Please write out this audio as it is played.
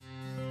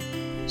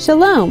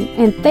Shalom,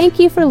 and thank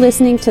you for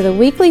listening to the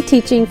weekly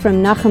teaching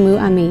from Nachamu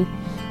Ami.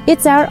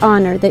 It's our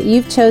honor that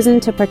you've chosen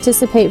to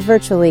participate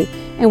virtually,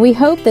 and we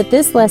hope that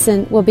this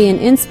lesson will be an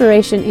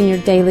inspiration in your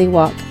daily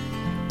walk.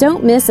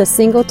 Don't miss a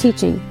single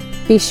teaching.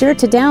 Be sure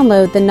to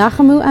download the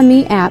Nachamu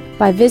Ami app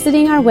by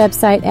visiting our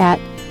website at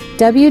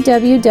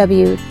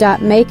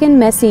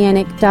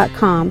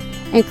www.maconmessianic.com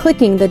and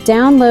clicking the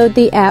Download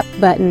the App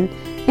button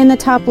in the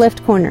top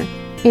left corner.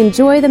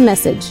 Enjoy the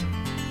message.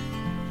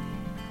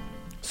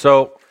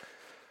 So,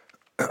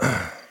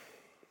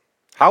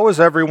 how was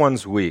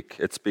everyone's week?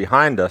 It's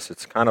behind us.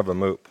 It's kind of a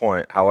moot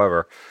point.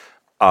 However,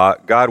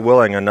 God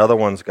willing, another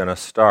one's going to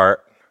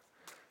start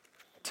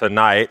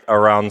tonight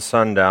around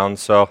sundown.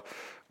 So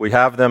we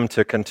have them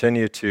to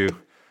continue to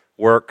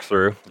work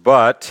through.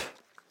 But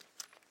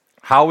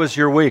how was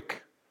your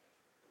week?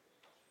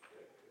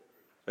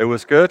 It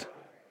was good?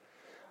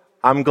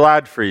 I'm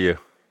glad for you.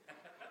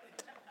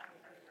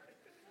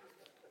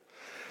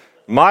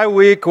 My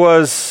week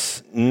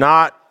was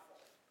not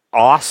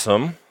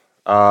awesome,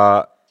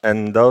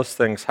 and those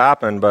things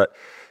happen, but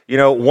you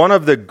know, one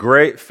of the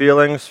great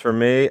feelings for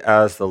me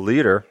as the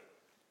leader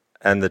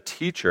and the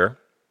teacher,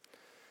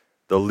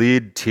 the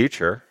lead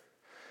teacher,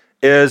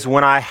 is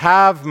when I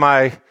have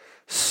my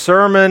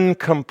sermon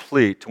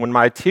complete, when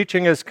my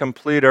teaching is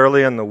complete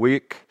early in the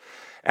week,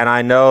 and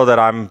I know that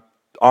I'm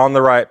on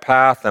the right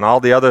path, and all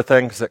the other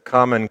things that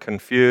come and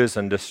confuse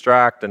and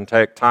distract and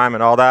take time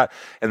and all that,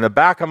 in the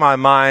back of my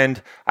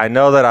mind, I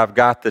know that I've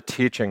got the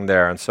teaching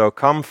there. And so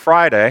come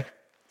Friday,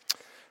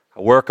 I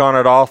work on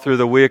it all through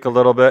the week a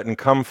little bit, and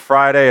come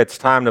Friday, it's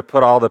time to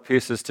put all the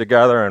pieces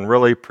together and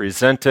really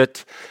present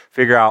it,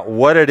 figure out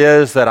what it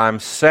is that I'm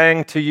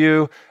saying to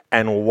you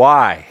and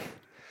why.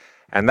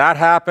 And that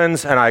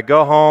happens, and I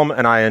go home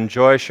and I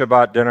enjoy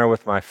Shabbat dinner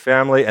with my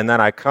family, and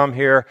then I come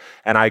here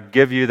and I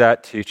give you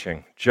that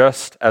teaching,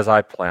 just as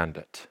I planned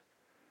it.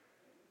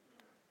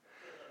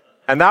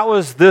 And that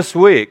was this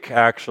week,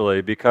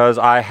 actually, because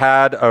I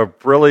had a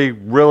really,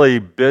 really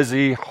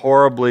busy,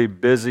 horribly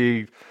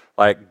busy,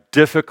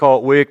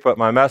 difficult week, but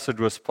my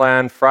message was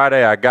planned.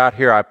 Friday, I got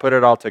here, I put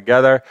it all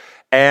together,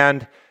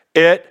 and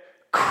it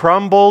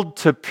crumbled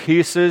to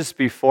pieces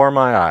before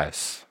my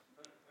eyes.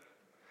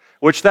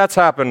 Which that's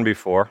happened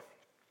before.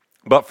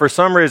 But for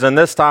some reason,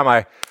 this time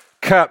I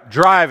kept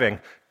driving.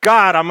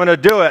 God, I'm going to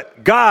do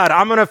it. God,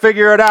 I'm going to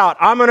figure it out.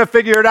 I'm going to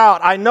figure it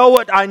out. I know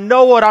what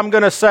I'm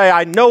going to say.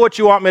 I know what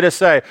you want me to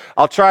say.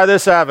 I'll try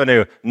this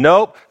avenue.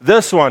 Nope.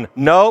 This one.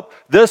 Nope.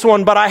 This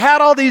one. But I had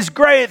all these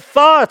great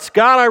thoughts.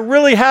 God, I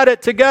really had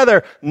it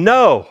together.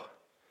 No.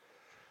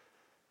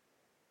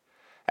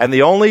 And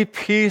the only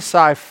peace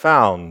I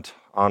found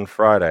on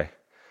Friday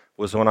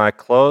was when I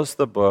closed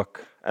the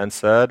book and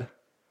said,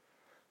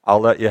 I'll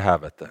let you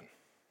have it then.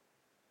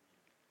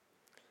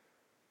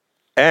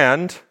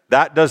 And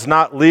that does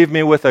not leave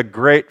me with a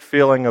great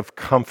feeling of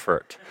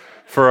comfort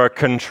for a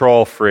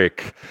control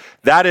freak.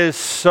 That is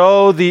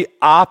so the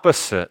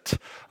opposite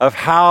of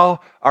how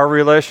our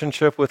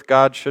relationship with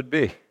God should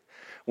be.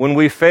 When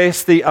we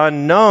face the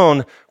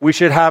unknown, we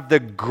should have the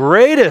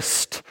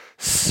greatest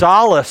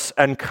solace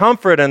and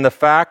comfort in the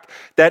fact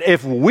that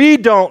if we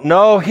don't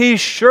know, He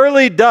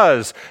surely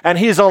does. And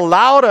He's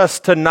allowed us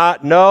to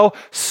not know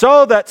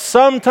so that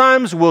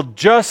sometimes we'll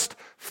just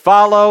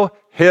follow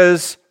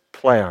His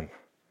plan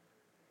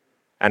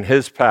and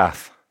His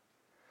path.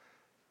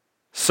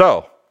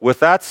 So, with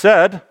that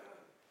said,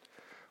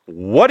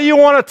 what do you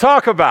want to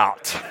talk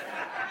about?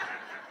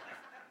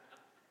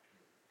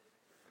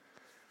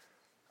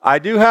 I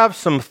do have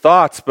some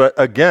thoughts, but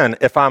again,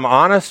 if I'm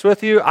honest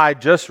with you, I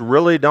just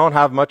really don't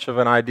have much of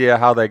an idea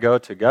how they go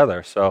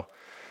together. So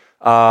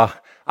I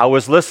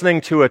was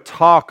listening to a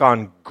talk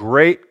on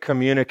great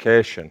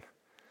communication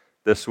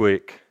this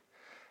week,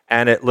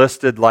 and it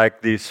listed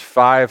these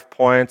 5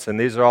 points, and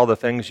these are all the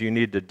things you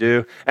need to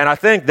do. And I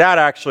think that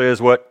actually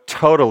is what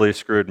totally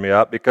screwed me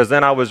up, because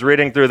then I was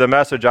reading through the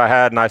message I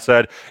had, and I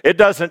said, it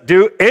doesn't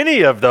do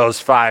any of those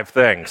 5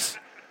 things.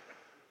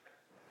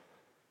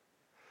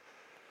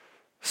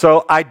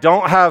 So I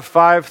don't have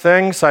 5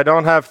 things. I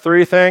don't have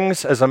 3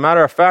 things. As a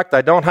matter of fact,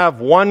 I don't have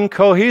one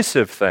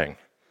cohesive thing.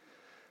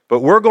 But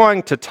we're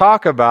going to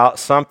talk about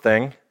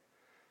something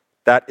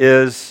that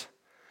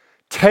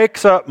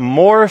takes up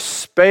more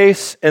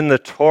space in the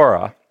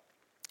Torah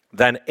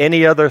than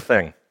any other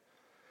thing.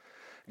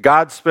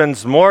 God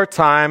spends more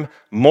time,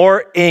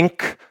 more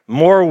ink,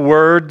 more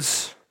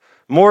words,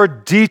 more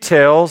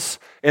details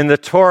in the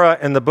Torah,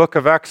 in the book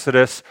of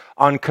Exodus,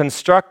 on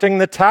constructing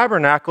the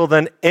tabernacle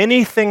than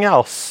anything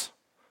else.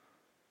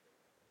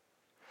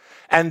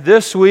 And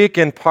this week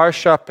in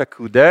Parashat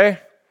Pekudei,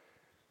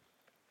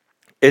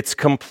 it's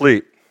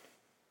complete.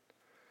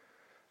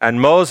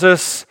 And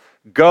Moses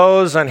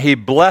goes and he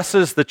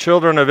blesses the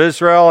children of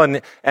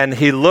Israel, and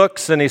he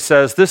looks and he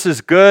says, this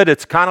is good.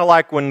 It's kind of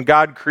like when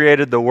God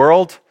created the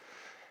world,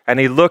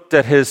 and he looked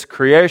at his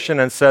creation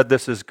and said,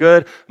 this is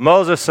good.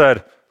 Moses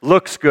said,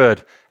 looks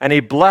good. And he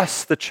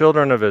blessed the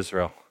children of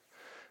Israel.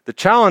 The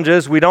challenge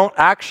is we don't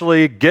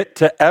actually get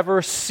to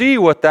ever see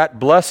what that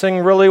blessing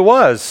really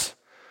was.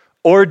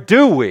 Or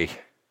do we?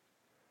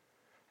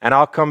 And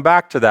I'll come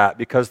back to that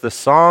because the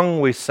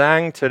song we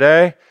sang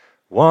today,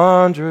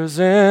 Wanderers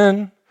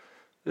in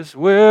this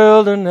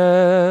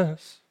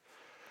wilderness,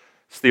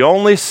 it's the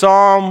only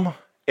psalm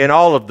in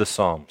all of the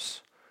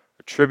Psalms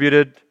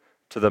attributed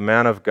to the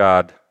man of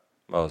God,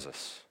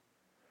 Moses.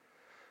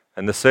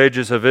 And the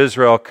sages of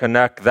Israel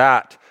connect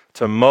that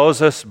to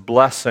Moses'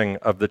 blessing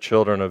of the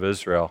children of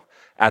Israel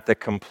at the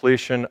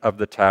completion of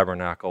the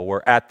tabernacle,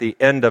 where at the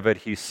end of it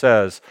he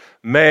says,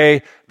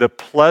 "May the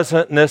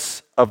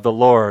pleasantness of the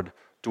Lord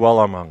dwell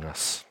among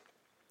us.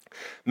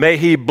 May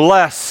he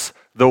bless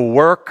the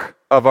work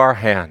of our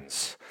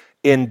hands.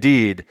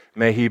 Indeed,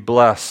 may he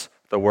bless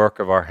the work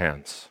of our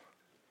hands."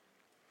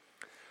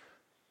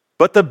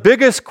 But the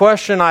biggest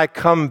question I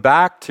come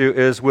back to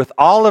is, with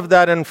all of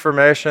that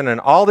information and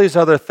all these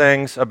other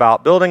things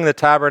about building the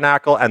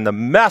tabernacle and the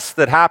mess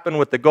that happened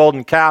with the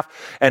golden calf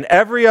and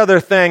every other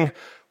thing,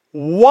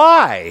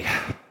 why?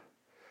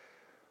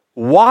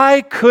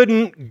 Why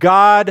couldn't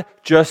God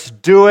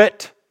just do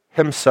it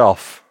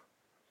himself?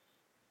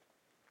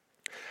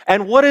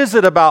 And what is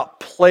it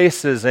about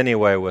places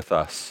anyway with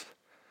us?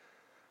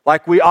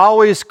 Like, we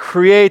always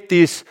create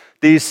these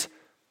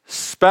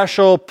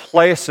special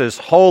places,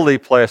 holy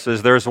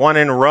places. There's one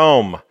in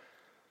Rome,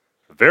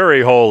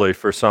 very holy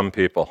for some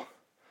people.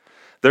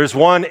 There's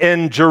one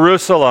in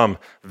Jerusalem,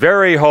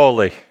 very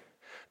holy.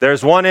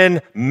 There's one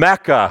in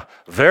Mecca,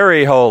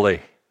 very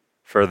holy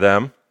for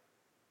them.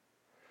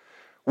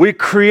 We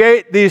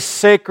create these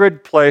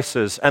sacred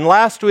places. And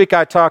last week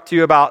I talked to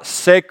you about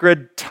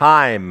sacred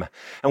time.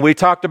 And we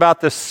talked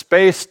about the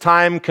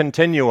space-time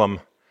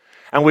continuum.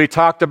 And we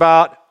talked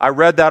about, I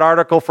read that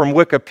article from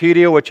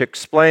Wikipedia which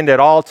explained it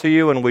all to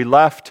you, and we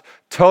left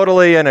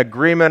totally in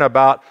agreement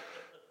about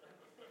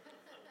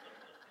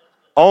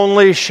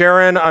only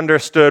Sharon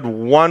understood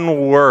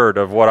one word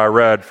of what I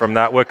read from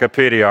that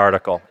Wikipedia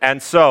article.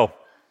 And so,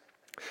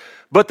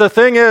 but the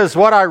thing is,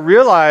 what I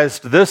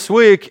realized this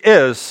week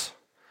is,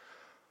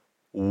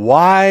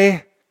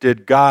 why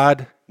did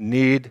God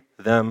need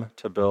them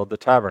to build the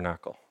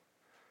tabernacle?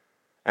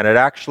 And it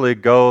actually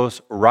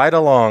goes right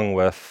along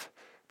with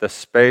the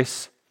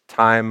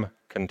space-time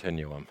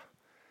continuum.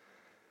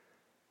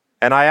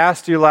 And I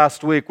asked you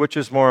last week, which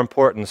is more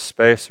important,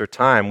 space or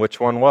time? Which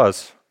one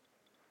was?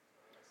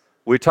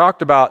 We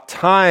talked about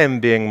time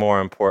being more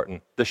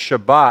important, the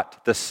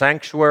Shabbat, the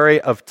sanctuary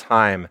of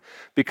time,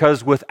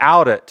 because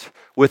without it,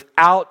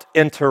 without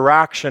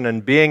interaction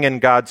and being in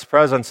God's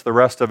presence, the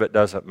rest of it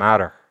doesn't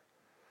matter.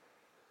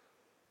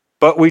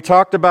 But we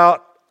talked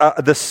about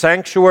the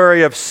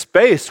sanctuary of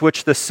space,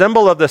 which the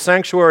symbol of the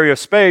sanctuary of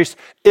space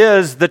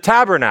is the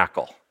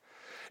tabernacle.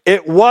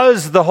 It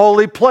was the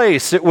holy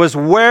place. It was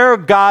where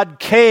God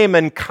came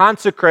and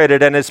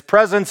consecrated, and his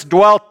presence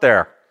dwelt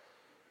there.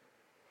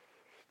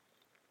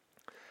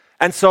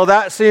 And so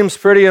that seems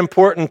pretty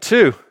important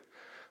too.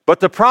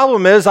 But the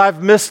problem is,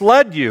 I've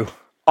misled you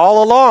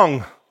all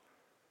along.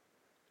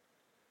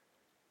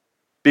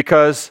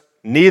 Because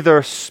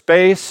neither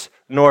space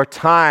nor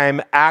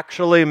time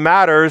actually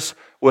matters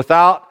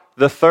without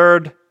the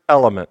third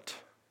element.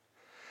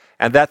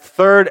 And that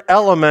third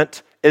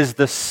element is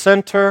the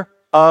center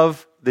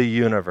of the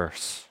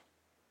universe.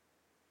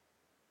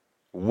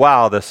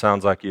 Wow, this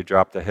sounds like you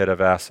dropped a hit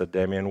of acid,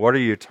 Damian. What are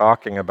you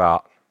talking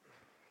about?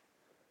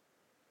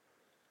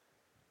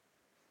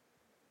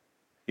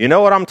 You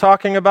know what I'm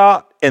talking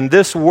about? In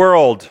this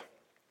world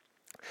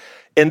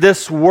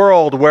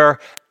where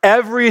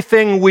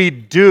everything we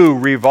do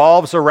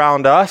revolves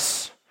around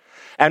us,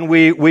 and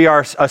we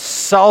are a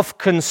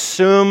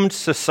self-consumed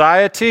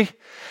society,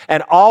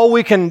 and all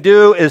we can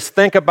do is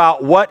think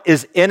about what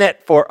is in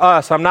it for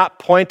us. I'm not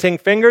pointing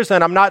fingers,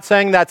 and I'm not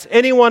saying that's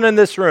anyone in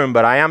this room,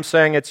 but I am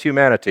saying it's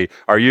humanity.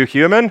 Are you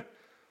human?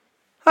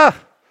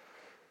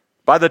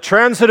 By the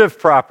transitive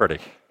property.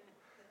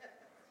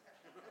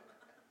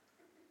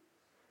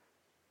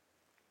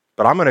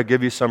 But I'm going to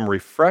give you some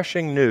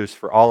refreshing news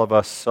for all of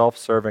us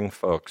self-serving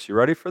folks. You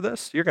ready for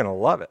this? You're going to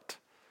love it.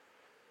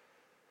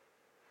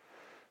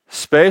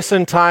 Space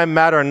and time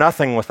matter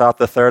nothing without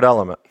the third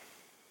element.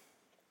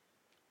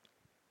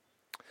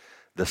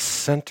 The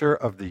center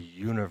of the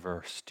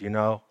universe. Do you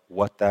know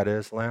what that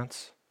is,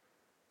 Lance?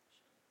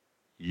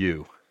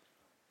 You.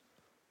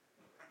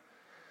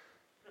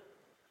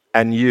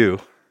 And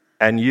you,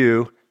 and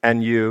you,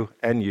 and you,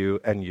 and you,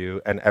 and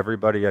you, and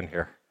everybody in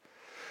here.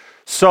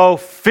 So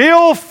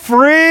feel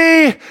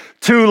free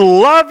to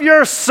love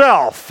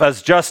yourself,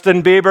 as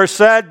Justin Bieber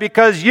said,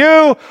 because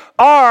you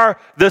are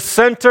the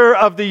center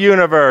of the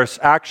universe.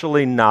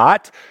 Actually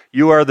not.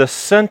 You are the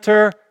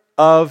center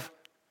of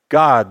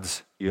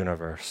God's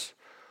universe.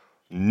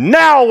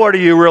 Now what are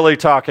you really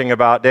talking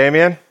about,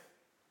 Damian?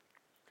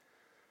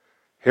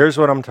 Here's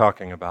what I'm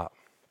talking about.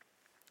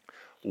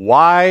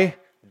 Why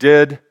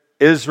did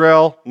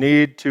Israel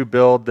need to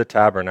build the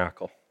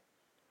tabernacle?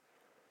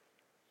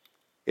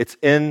 It's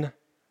in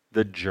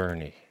the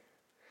journey.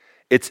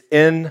 It's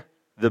in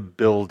the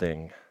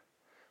building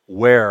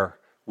where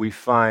we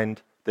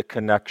find the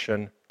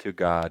connection to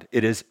God.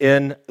 It is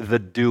in the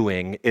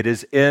doing. It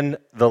is in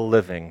the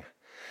living.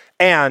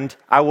 And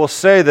I will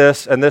say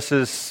this, and this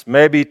is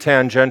maybe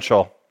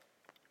tangential,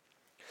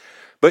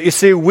 but you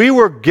see, we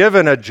were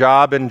given a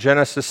job in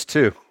Genesis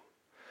 2.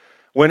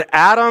 When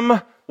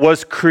Adam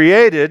was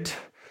created,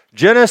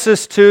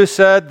 Genesis 2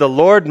 said the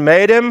Lord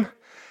made him,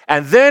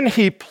 and then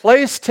he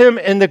placed him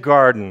in the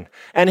garden,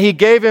 and he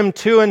gave him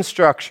 2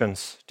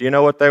 instructions. Do you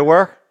know what they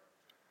were?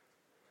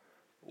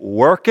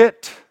 Work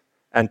it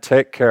and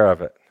take care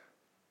of it.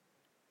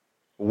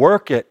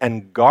 Work it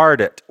and guard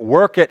it.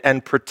 Work it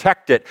and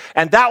protect it.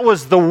 And that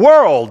was the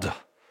world.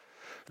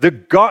 The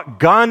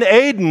Gan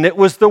Eden, it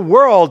was the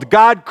world.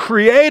 God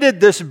created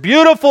this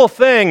beautiful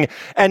thing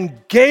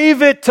and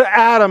gave it to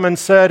Adam and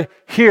said,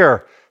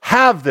 here,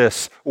 have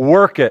this,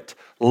 work it,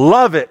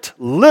 love it,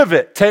 live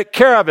it, take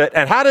care of it.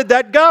 And how did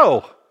that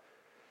go?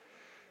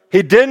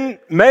 He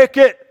didn't make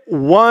it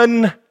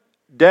one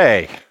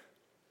day.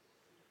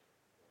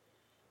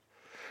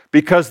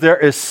 Because there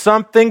is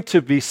something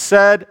to be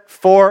said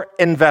for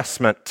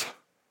investment.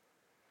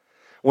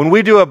 When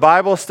we do a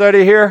Bible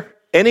study here,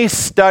 any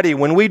study,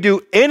 when we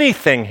do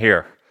anything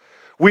here,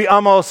 we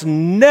almost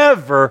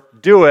never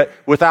do it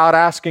without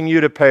asking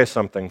you to pay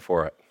something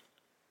for it.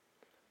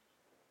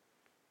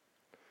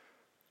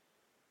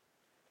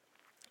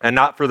 And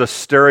not for the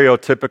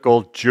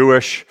stereotypical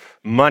Jewish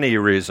money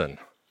reason.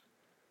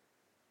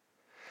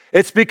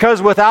 It's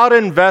because without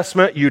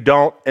investment, you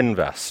don't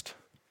invest.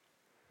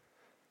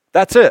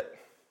 That's it.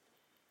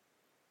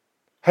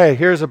 Hey,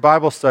 here's a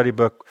Bible study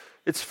book.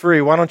 It's free.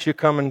 Why don't you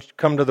come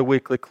to the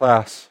weekly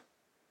class?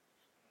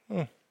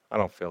 I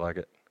don't feel like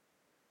it.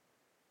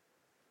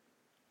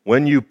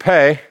 When you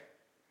pay,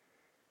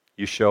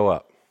 you show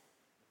up.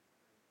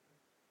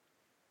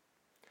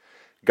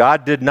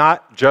 God did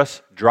not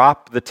just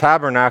drop the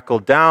tabernacle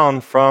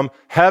down from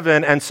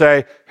heaven and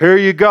say, here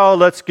you go,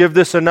 let's give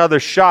this another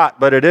shot,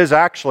 but it is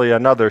actually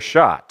another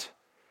shot.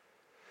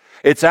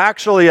 It's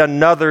actually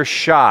another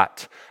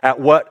shot at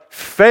what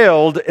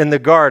failed in the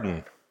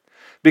garden.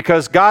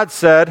 Because God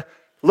said,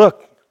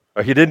 look,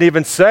 or he didn't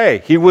even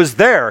say, he was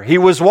there. He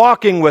was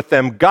walking with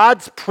them.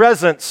 God's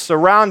presence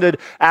surrounded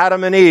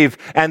Adam and Eve.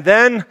 And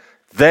then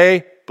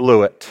they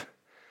blew it.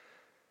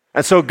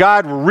 And so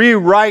God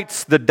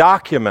rewrites the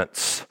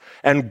documents.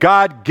 And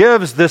God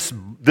gives this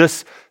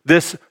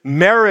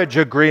marriage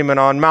agreement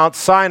on Mount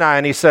Sinai.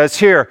 And he says,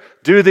 here,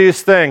 do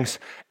these things.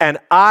 And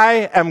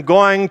I am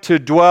going to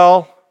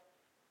dwell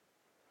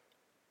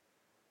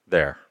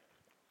there.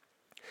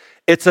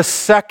 It's a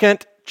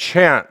second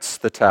chance,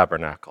 the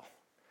tabernacle.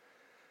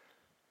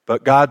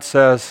 But God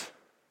says,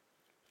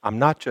 I'm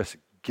not just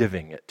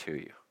giving it to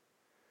you.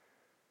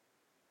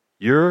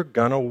 You're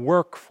going to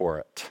work for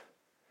it.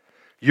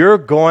 You're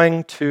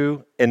going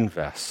to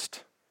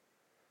invest.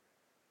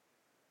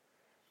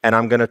 And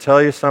I'm going to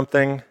tell you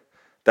something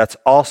that's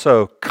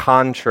also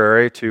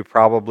contrary to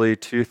probably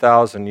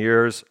 2,000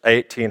 years,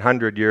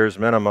 1,800 years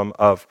minimum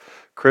of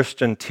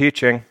Christian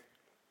teaching.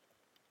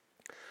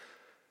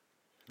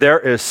 There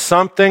is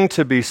something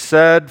to be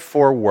said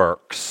for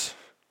works.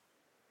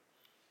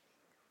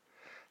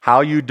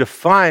 How you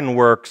define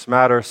works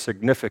matters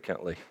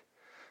significantly,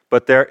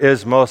 but there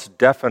is most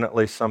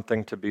definitely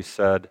something to be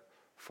said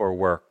for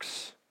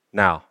works.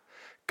 Now,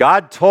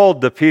 God told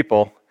the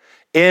people,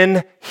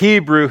 in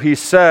Hebrew, he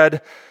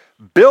said,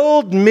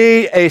 build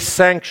me a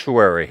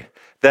sanctuary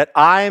that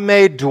I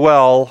may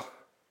dwell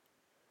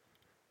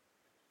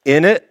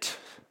in it,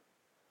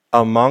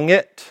 among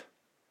it.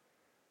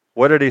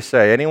 What did he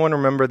say? Anyone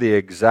remember the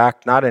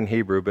exact, not in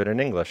Hebrew, but in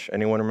English?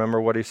 Anyone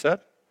remember what he said?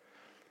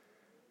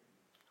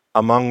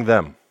 Among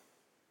them.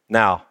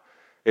 Now,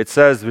 it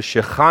says,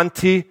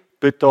 V'shechanti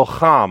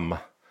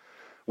b'tocham,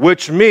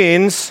 which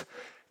means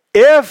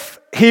if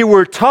he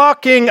were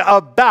talking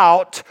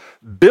about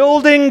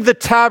building the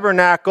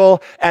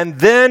tabernacle and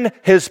then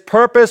his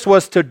purpose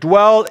was to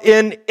dwell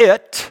in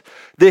it,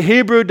 the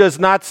Hebrew does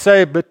not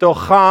say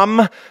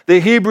b'tocham, the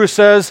Hebrew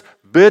says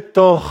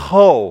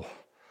b'tocho.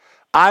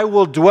 I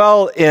will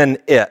dwell in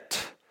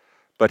it.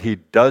 But he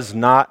does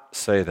not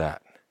say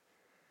that.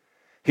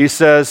 He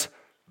says,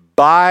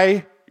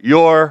 buy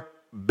your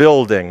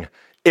building,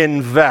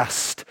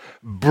 invest,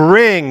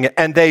 bring,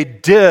 and they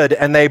did,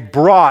 and they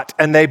brought,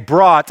 and they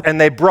brought, and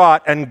they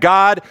brought, and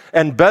God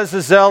and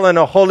Bezalel and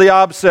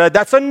Aholiab said,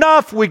 that's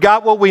enough, we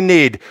got what we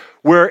need.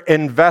 We're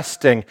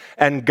investing.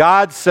 And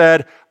God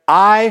said,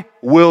 I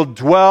will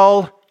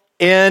dwell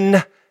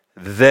in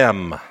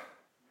them.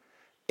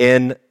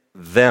 In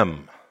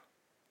them.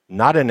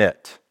 Not in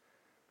it.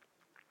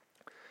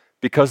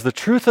 Because the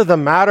truth of the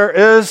matter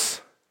is,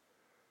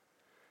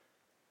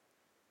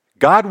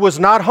 God was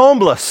not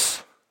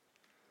homeless.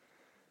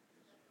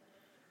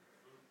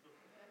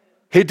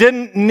 He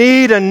didn't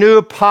need a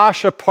new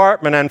posh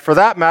apartment, and for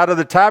that matter,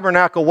 the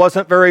tabernacle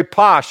wasn't very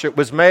posh. It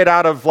was made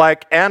out of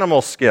like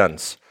animal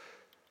skins.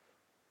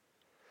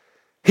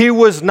 He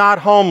was not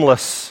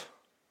homeless.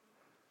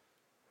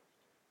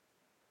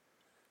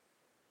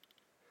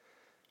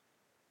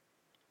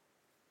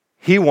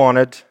 He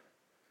wanted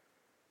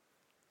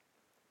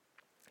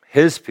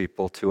his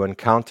people to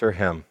encounter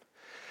him.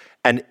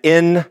 And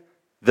in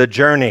the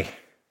journey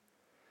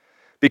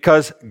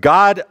Because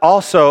God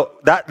also,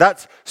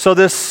 so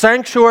this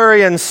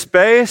sanctuary in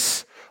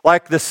space,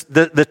 like this,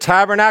 the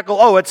tabernacle,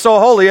 oh, it's so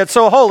holy, it's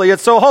so holy,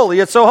 it's so holy,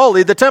 it's so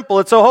holy, the temple,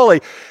 it's so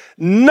holy.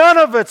 None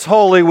of it's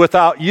holy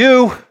without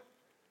you.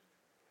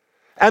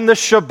 And the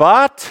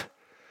Shabbat,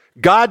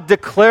 God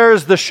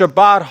declares the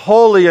Shabbat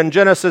holy in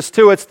Genesis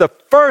 2. It's the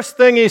first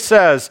thing he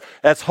says,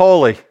 that's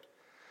holy.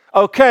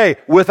 Okay,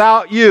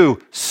 without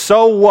you,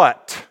 so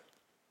what?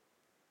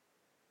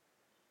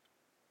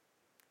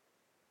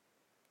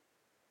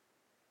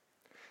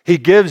 He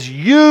gives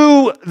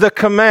you the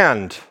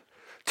command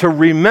to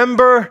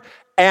remember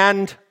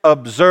and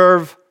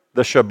observe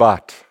the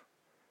Shabbat.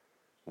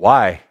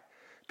 Why?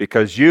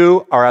 Because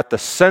you are at the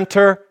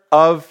center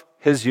of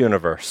his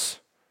universe.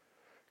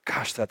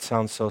 Gosh, that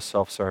sounds so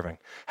self-serving.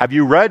 Have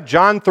you read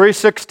John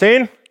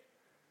 3:16?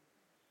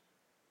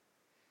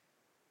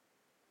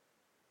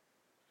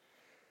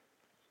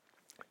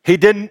 He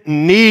didn't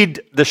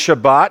need the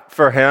Shabbat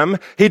for him.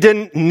 He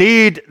didn't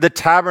need the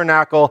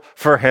tabernacle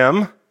for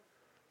him.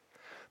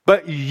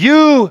 But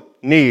you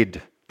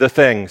need the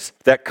things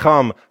that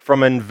come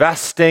from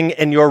investing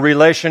in your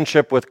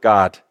relationship with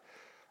God.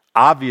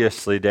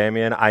 Obviously,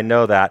 Damian, I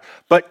know that.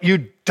 But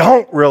you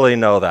don't really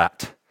know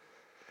that.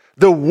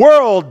 The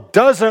world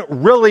doesn't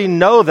really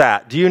know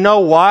that. Do you know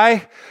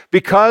why?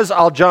 Because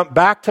I'll jump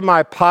back to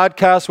my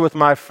podcast with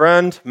my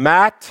friend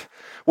Matt,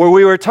 where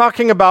we were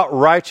talking about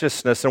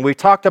righteousness, and we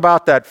talked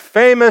about that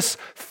famous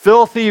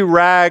filthy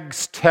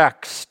rags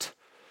text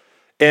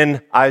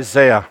in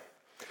Isaiah.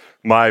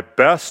 My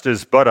best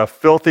is but a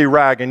filthy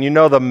rag. And you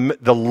know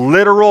the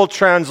literal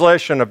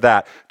translation of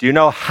that. Do you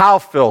know how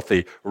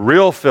filthy?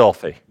 Real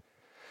filthy.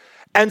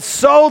 And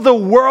so the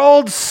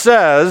world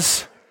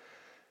says,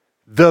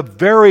 the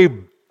very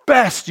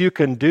best you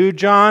can do,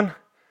 John,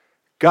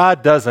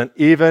 God doesn't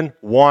even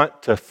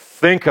want to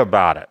think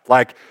about it.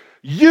 Like,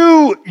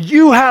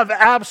 you have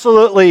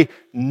absolutely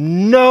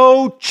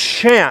no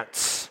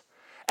chance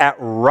at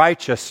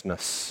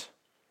righteousness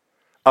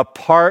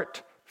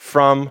apart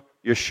from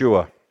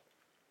Yeshua.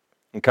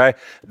 Okay?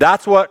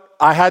 That's what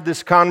I had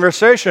this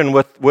conversation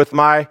with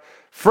my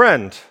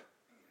friend.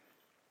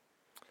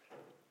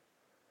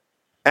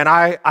 And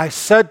I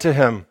said to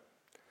him,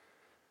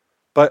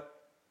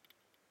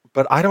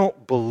 but I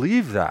don't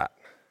believe that.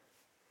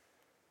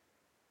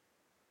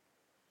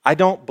 I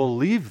don't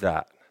believe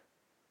that.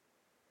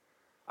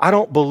 I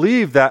don't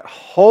believe that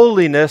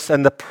holiness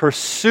and the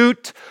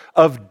pursuit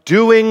of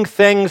doing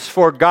things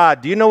for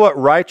God. Do you know what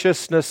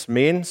righteousness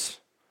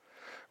means?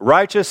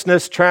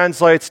 Righteousness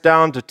translates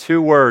down to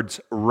two words,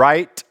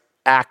 right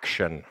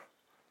action.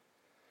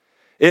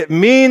 It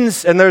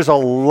means, and there's a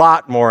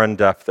lot more in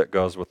depth that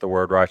goes with the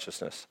word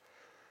righteousness.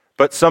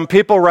 But some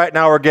people right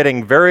now are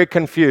getting very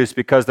confused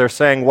because they're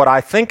saying, what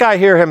I think I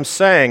hear him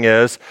saying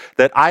is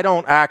that I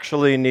don't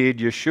actually need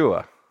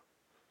Yeshua.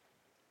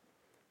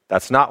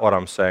 That's not what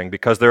I'm saying,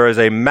 because there is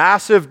a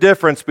massive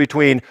difference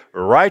between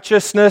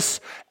righteousness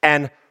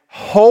and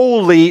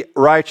wholly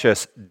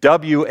righteous,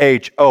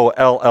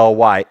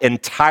 W-H-O-L-L-Y,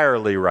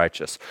 entirely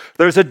righteous.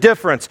 There's a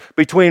difference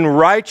between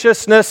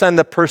righteousness and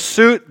the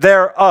pursuit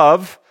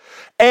thereof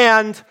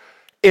and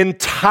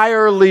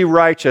entirely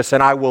righteous.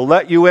 And I will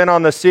let you in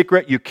on the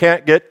secret, you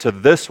can't get to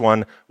this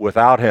one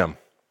without him.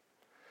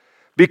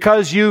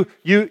 Because you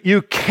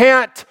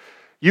can't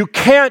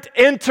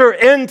enter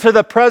into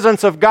the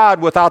presence of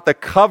God without the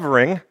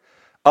covering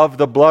of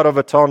the blood of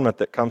atonement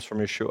that comes from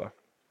Yeshua.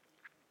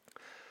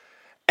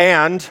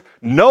 And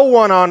no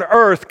one on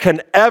earth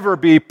can ever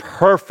be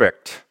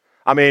perfect.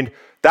 I mean,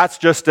 that's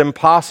just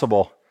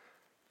impossible.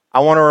 I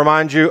want to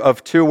remind you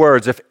of two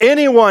words. If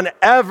anyone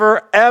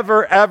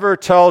ever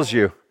tells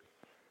you,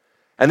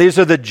 and these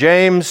are the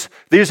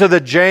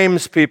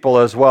James people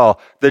as well,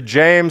 the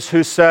James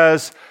who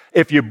says,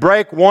 if you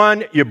break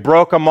one, you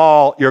broke them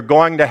all, you're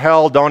going to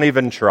hell, don't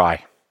even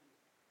try.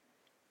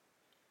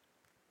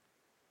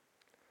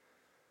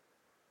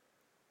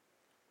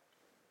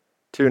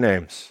 Two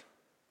names.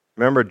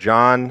 Remember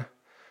John?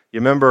 You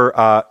remember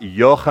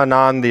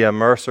Yochanan the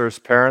Immerser's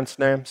parents'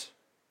 names?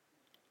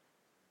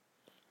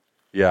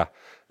 Yeah.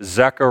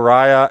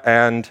 Zechariah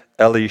and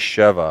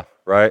Elisheva,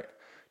 right?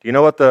 Do you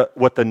know what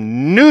the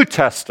New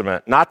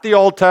Testament, not the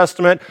Old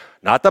Testament,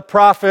 not the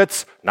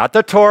prophets, not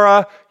the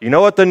Torah, you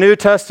know what the New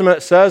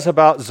Testament says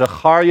about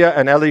Zechariah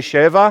and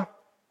Elisheva?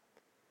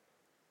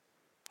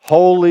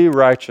 Holy,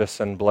 righteous,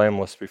 and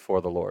blameless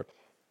before the Lord.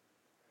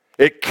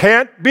 It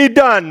can't be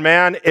done,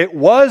 man. It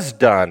was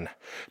done.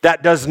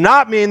 That does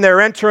not mean they're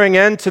entering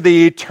into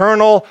the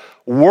eternal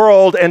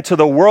world, into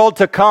the world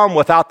to come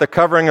without the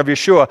covering of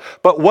Yeshua.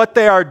 But what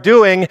they are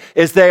doing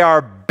is they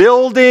are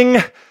building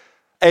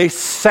a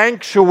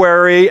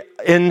sanctuary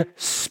in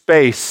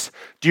space.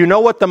 Do you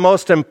know what the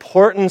most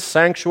important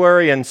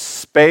sanctuary in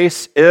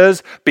space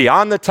is?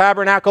 Beyond the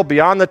tabernacle,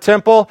 beyond the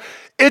temple?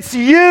 It's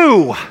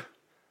you.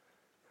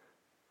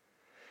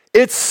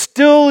 It's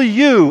still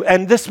you.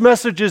 And this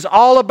message is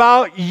all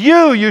about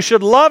you. You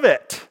should love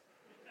it.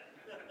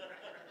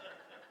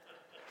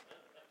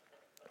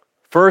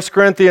 1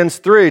 Corinthians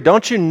 3,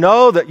 don't you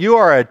know that you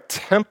are a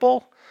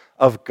temple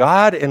of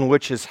God in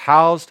which is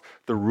housed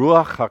the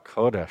Ruach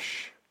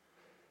HaKodesh.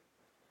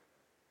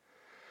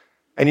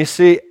 And you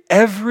see,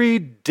 every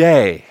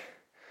day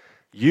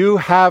you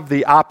have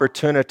the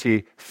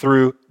opportunity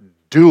through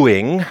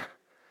doing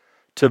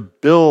to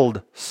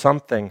build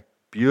something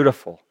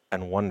beautiful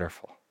and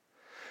wonderful.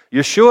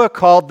 Yeshua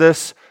called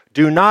this,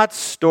 do not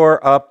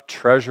store up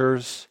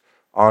treasures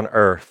on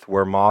earth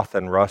where moth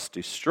and rust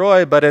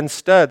destroy, but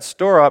instead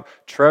store up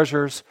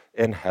treasures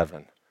in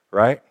heaven,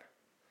 right?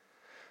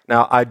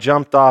 Now, I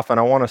jumped off, and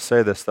I want to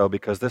say this, though,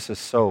 because this is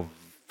so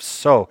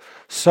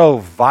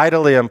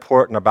vitally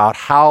important about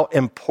how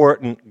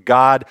important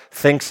God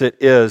thinks it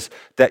is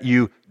that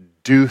you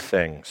do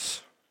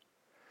things.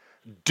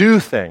 Do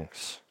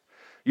things.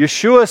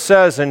 Yeshua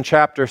says in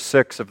chapter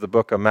 6 of the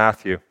book of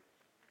Matthew,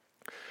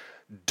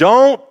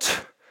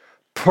 don't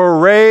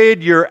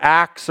parade your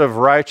acts of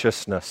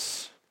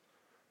righteousness,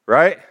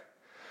 right?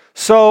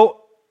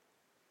 So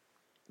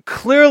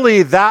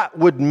clearly that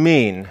would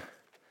mean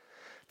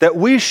that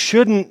we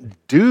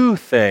shouldn't do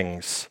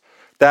things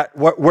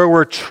where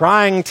we're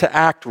trying to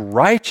act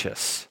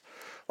righteous.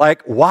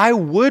 Like, why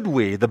would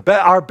we?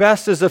 Our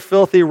best is a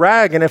filthy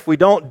rag, and if we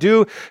don't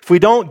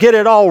get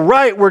it all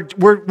right,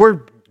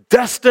 we're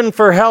destined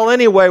for hell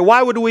anyway.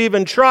 Why would we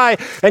even try?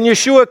 And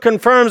Yeshua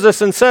confirms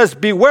this and says,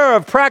 beware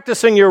of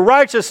practicing your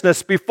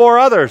righteousness before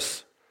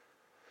others.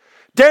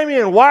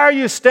 Damian, why are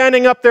you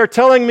standing up there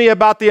telling me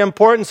about the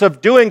importance of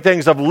doing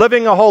things, of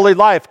living a holy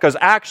life? Because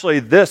actually,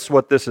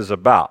 what this is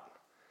about.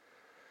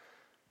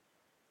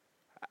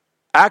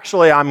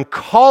 Actually, I'm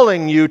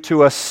calling you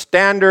to a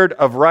standard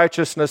of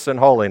righteousness and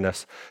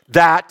holiness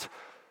that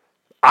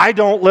I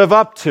don't live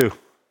up to,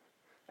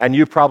 and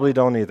you probably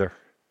don't either.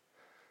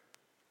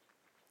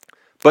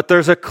 But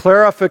there's a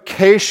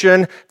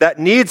clarification that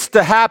needs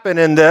to happen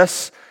in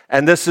this,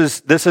 and this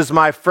is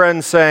my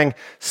friend saying,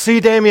 see,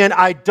 Damian,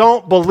 I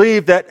don't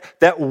believe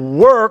that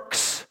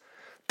works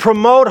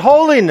promote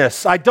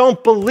holiness. I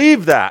don't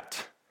believe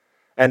that,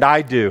 and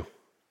I do.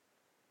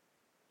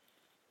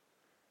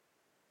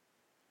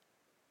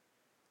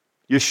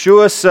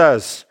 Yeshua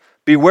says,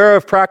 beware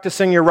of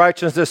practicing your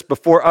righteousness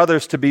before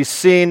others to be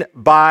seen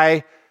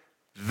by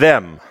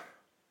them.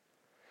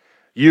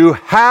 You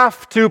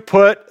have to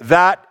put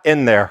that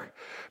in there.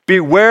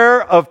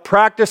 Beware of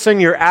practicing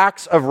your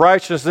acts of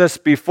righteousness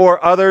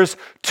before others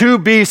to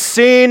be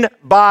seen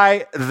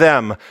by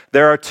them.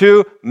 There are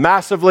two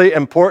massively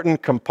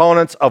important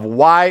components of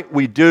why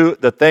we do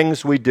the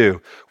things we do.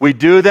 We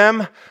do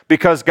them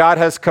because God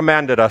has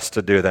commanded us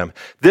to do them.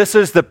 This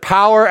is the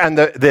power and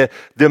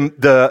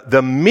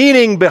the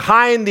meaning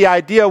behind the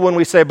idea when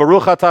we say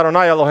Baruch atah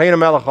Adonai Eloheinu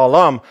melech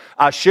haolam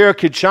asher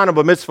kidshanu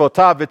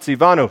b'mitzvotav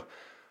v'tzivanu.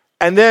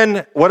 And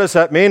then, what does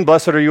that mean?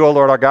 Blessed are you, O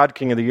Lord our God,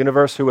 King of the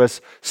universe, who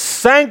has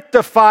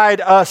sanctified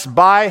us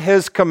by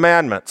his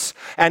commandments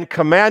and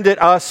commanded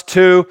us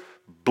to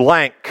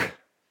blank.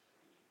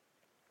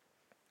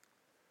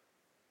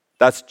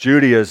 That's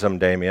Judaism,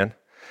 Damian.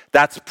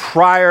 That's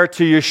prior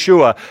to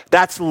Yeshua.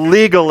 That's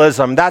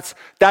legalism. That's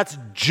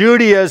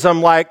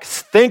Judaism, like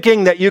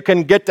thinking that you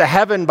can get to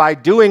heaven by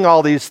doing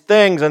all these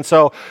things. And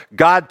so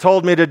God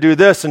told me to do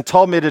this and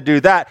told me to do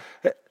that.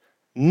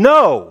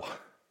 No.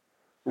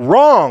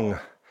 Wrong.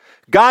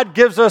 God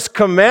gives us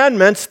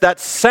commandments that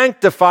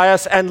sanctify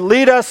us and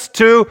lead us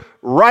to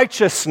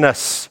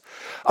righteousness.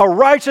 A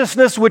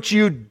righteousness which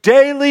you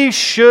daily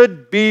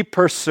should be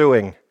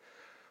pursuing.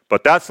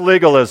 But that's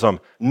legalism.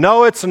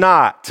 No, it's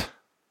not.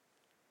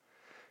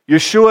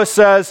 Yeshua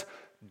says,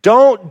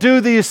 don't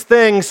do these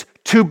things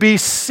to be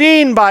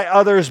seen by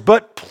others,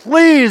 but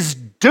please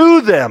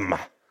do them.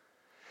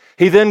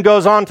 He then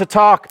goes on to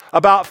talk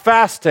about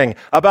fasting,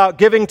 about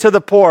giving to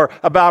the poor,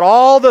 about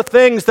all the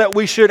things that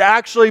we should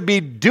actually be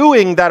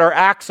doing that are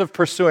acts of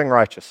pursuing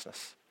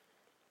righteousness.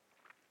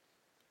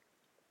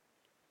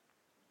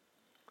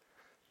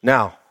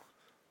 Now,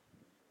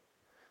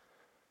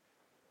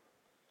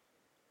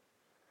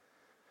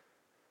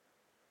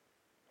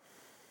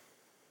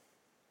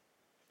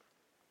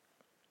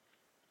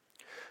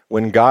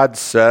 when God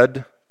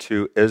said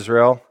to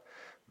Israel,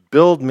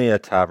 build me a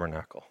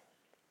tabernacle,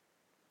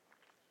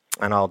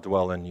 and I'll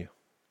dwell in you.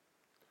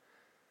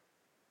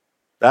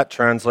 That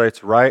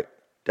translates right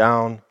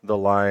down the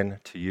line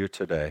to you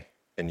today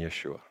in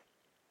Yeshua.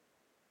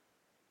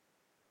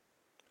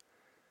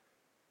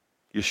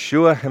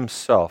 Yeshua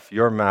himself,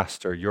 your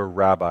master, your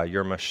rabbi,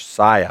 your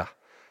Messiah,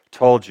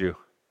 told you,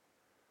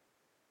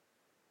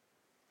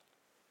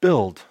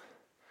 build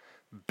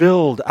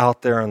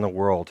out there in the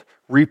world,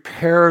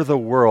 repair the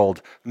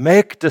world,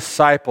 make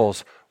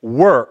disciples,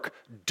 work,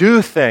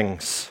 do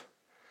things.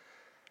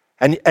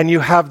 And you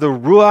have the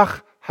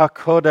Ruach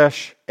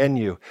HaKodesh in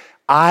you.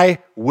 I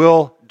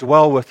will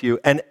dwell with you.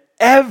 And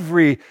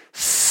every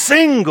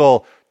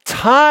single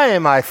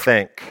time, I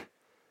think,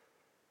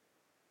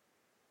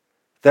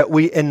 that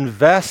we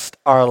invest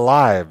our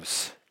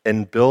lives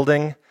in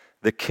building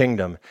the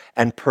kingdom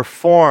and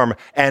perform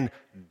and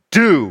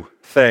do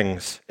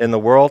things in the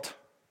world,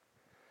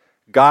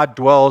 God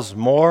dwells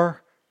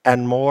more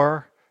and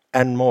more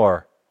and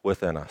more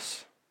within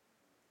us.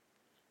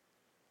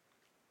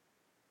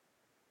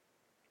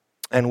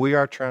 and we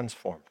are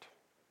transformed.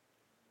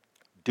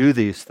 Do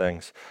these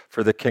things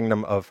for the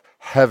kingdom of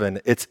heaven.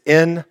 It's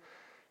in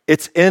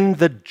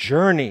the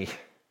journey.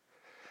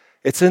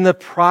 It's in the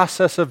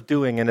process of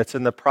doing, and it's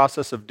in the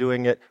process of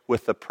doing it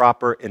with the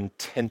proper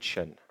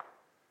intention.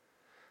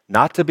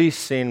 Not to be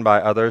seen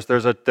by others.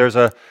 There's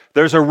a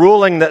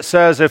ruling that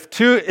says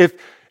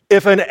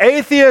if an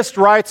atheist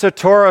writes a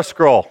Torah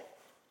scroll,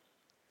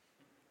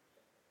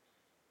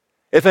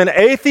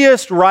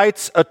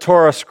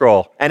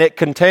 and it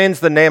contains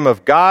the name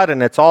of God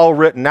and it's all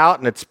written out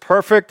and it's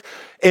perfect,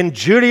 in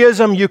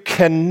Judaism you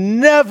can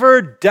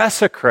never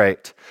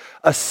desecrate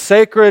a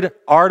sacred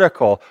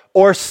article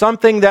or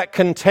something that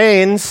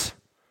contains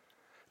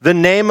the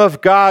name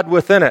of God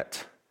within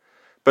it.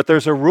 But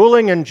there's a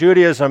ruling in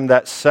Judaism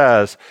that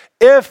says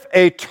if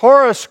a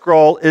Torah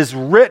scroll is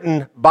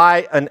written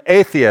by an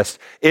atheist,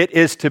 it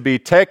is to be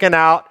taken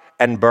out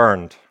and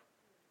burned.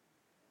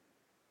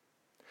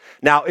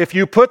 Now, if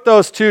you put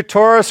those two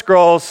Torah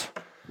scrolls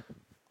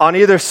on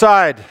either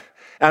side,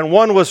 and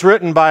one was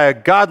written by a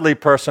godly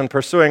person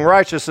pursuing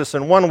righteousness,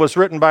 and one was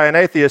written by an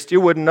atheist,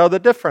 you wouldn't know the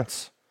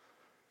difference,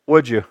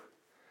 would you?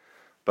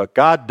 But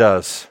God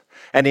does,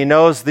 and He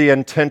knows the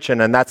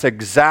intention, and that's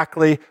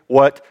exactly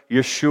what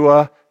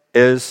Yeshua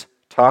is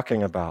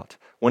talking about.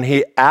 When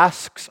He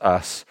asks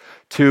us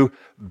to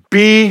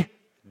be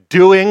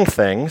doing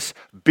things,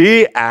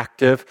 be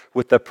active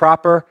with the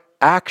proper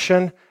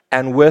action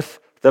and with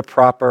the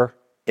proper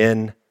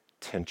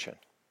intention.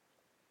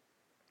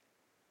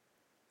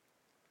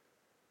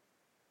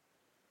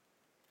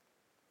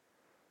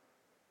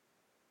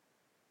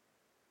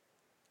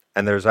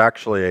 And there's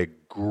actually a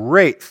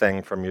great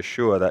thing from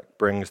Yeshua that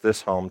brings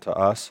this home to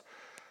us.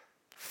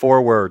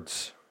 4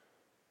 words.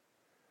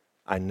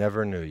 I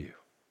never knew you.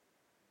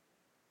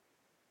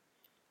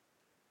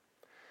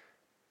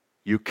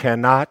 You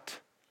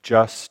cannot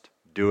just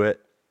do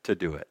it to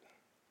do it.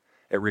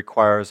 It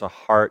requires a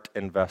heart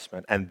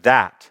investment. And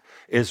that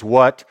is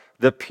what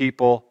the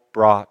people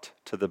brought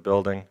to the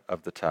building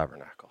of the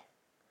tabernacle.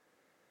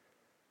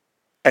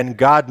 And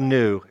God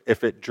knew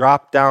if it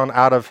dropped down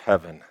out of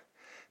heaven,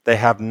 they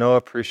have no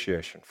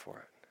appreciation for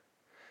it.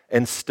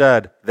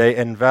 Instead, they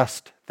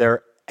invest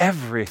their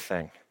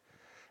everything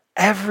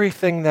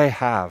they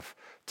have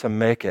to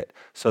make it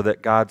so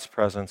that God's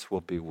presence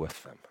will be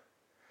with them.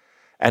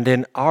 And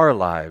in our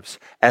lives,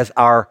 as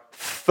our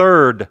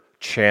third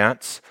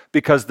chance,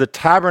 because the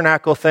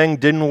tabernacle thing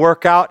didn't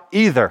work out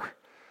either.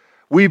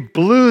 We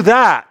blew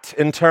that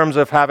in terms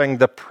of having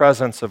the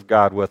presence of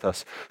God with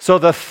us. So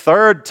the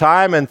third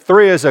time, and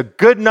 3 is a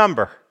good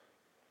number,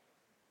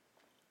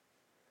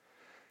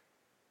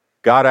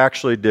 God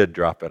actually did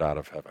drop it out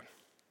of heaven.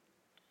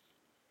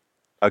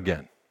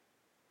 Again.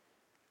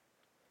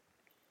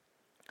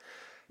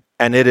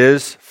 And it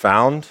is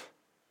found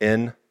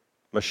in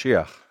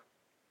Mashiach.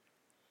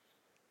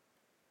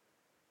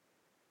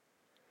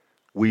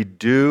 We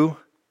do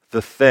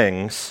the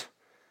things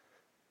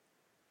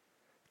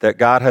that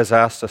God has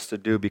asked us to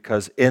do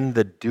because in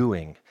the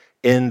doing,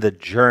 in the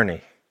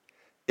journey,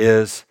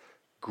 is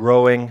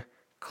growing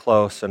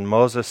close. And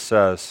Moses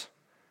says,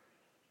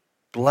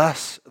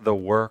 bless the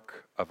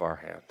work of our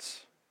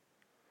hands.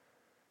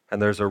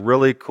 And there's a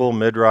really cool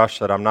midrash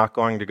that I'm not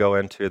going to go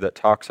into that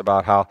talks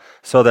about how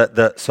so that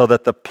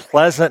the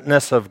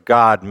pleasantness of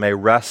God may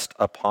rest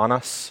upon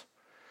us.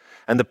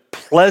 And the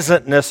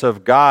pleasantness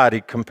of God,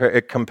 it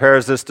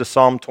compares this to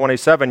Psalm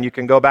 27. You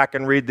can go back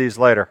and read these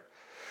later.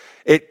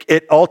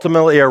 It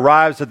ultimately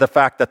arrives at the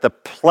fact that the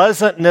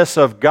pleasantness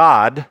of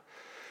God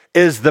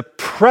is the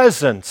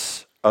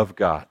presence of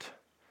God.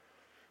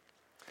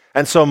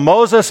 And so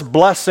Moses'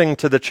 blessing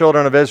to the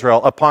children of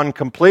Israel upon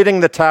completing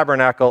the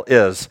tabernacle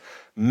is,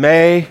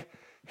 may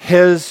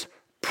His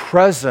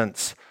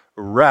presence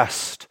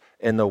rest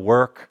in the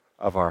work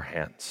of our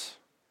hands.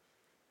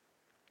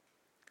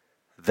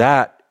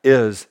 That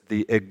is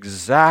the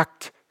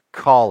exact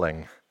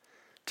calling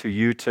to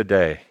you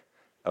today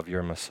of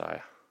your Messiah.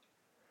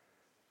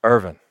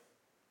 Irvin,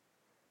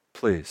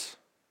 please,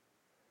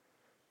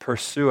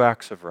 pursue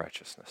acts of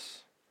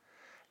righteousness.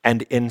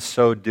 And in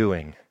so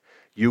doing,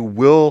 you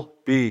will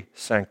be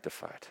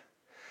sanctified.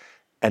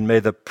 And may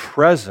the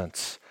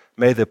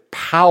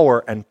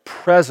power and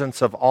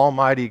presence of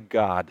Almighty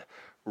God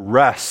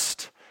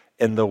rest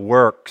in the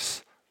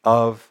works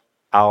of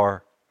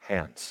our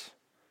hands.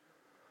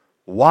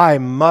 Why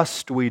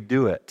must we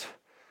do it?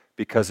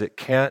 Because it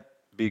can't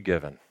be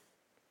given.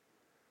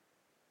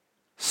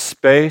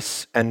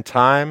 Space and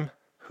time,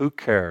 who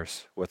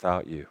cares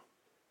without you?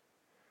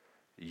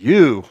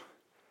 You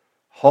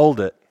hold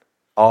it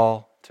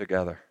all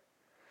together.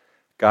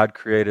 God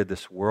created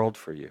this world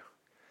for you.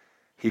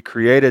 He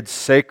created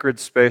sacred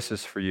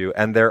spaces for you,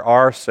 and there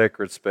are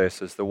sacred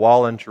spaces. The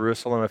wall in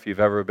Jerusalem, if you've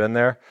ever been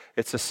there,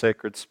 it's a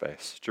sacred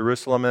space.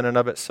 Jerusalem in and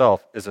of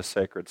itself is a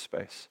sacred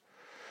space.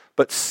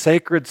 But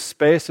sacred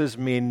spaces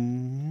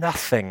mean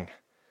nothing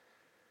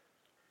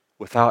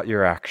without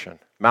your action.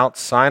 Mount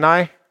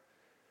Sinai,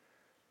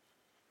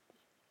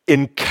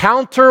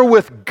 encounter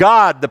with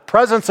God, the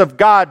presence of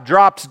God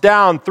drops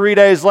down. 3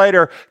 days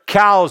later,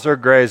 cows are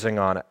grazing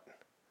on it.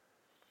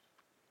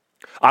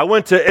 I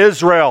went to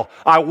Israel.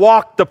 I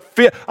walked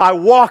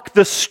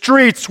the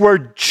streets where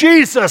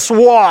Jesus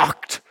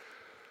walked.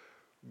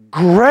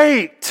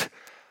 Great.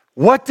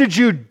 What did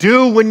you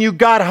do when you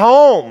got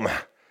home?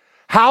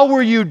 How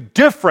were you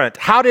different?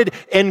 How did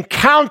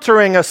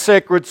encountering a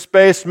sacred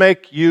space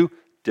make you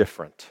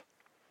different?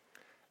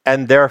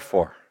 And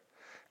therefore,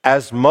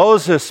 as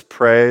Moses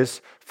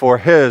prays for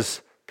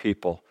his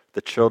people,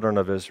 the children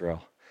of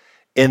Israel,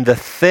 in the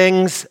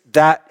things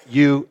that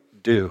you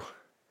do,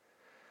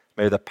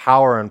 may the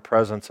power and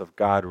presence of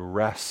God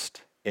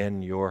rest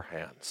in your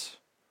hands.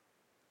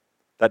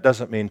 That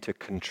doesn't mean to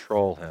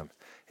control him.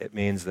 It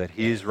means that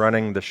he's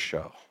running the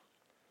show.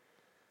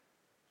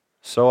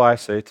 So I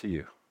say to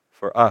you,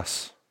 for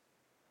us,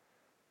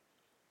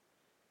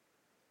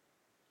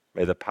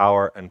 may the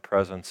power and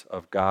presence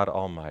of God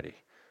Almighty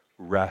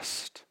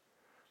rest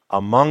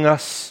among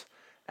us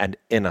and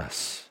in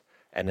us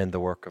and in the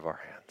work of our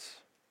hands.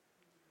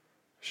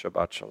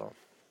 Shabbat Shalom.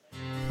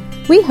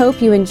 We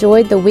hope you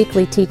enjoyed the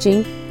weekly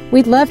teaching.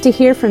 We'd love to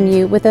hear from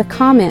you with a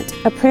comment,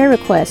 a prayer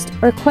request,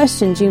 or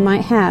questions you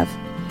might have.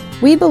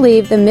 We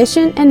believe the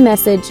mission and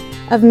message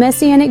of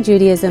Messianic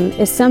Judaism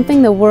is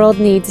something the world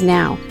needs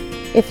now.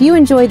 If you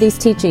enjoy these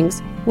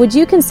teachings, would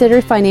you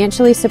consider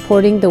financially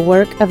supporting the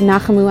work of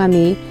Nachamu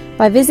Ami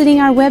by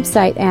visiting our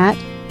website at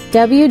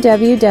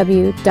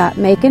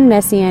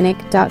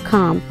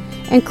www.maconmessianic.com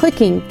and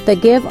clicking the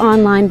Give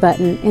Online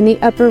button in the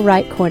upper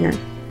right corner.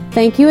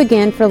 Thank you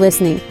again for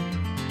listening.